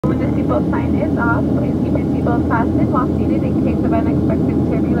when the seatbelt sign is off, please keep your seatbelt fastened while seated in case of unexpected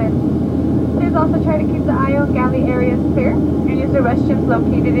turbulence. Please also try to keep the aisle and galley areas clear and use the restrooms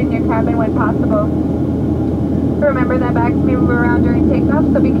located in your cabin when possible. Remember that bags may move around during takeoff,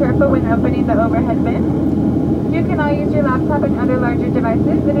 so be careful when opening the overhead bin. You can now use your laptop and other larger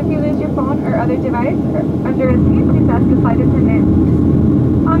devices, and if you lose your phone or other device under a seat, please ask the flight attendant.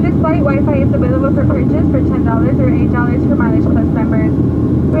 On this flight, Wi-Fi is available for purchase for $10 or $8 for Mileage Plus members.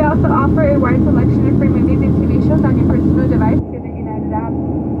 We also offer a wide selection of free movies and TV shows on your personal device through the United app.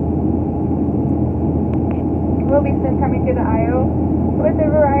 We'll be soon coming through the aisle with a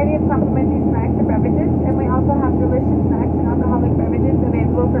variety of complimentary snacks and beverages, and we also have delicious snacks and alcoholic beverages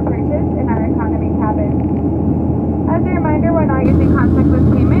available for purchase in our economy cabin. As a reminder, we're not using contactless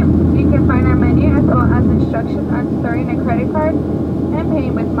payment. You can find our menu as well as instructions on storing a credit card and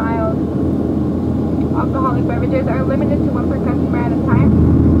paying with miles. Alcoholic beverages are limited to one per customer at a time,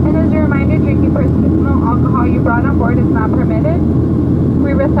 and as a reminder, drinking personal alcohol you brought on board is not permitted.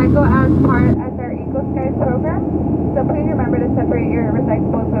 We recycle as part of our Eco Skies program, so please remember to separate your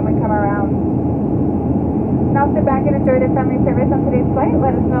recyclables when we come around. Now sit back and enjoy the friendly service on today's flight.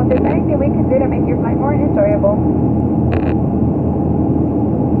 Let us know if there's anything we can do to make your flight more enjoyable.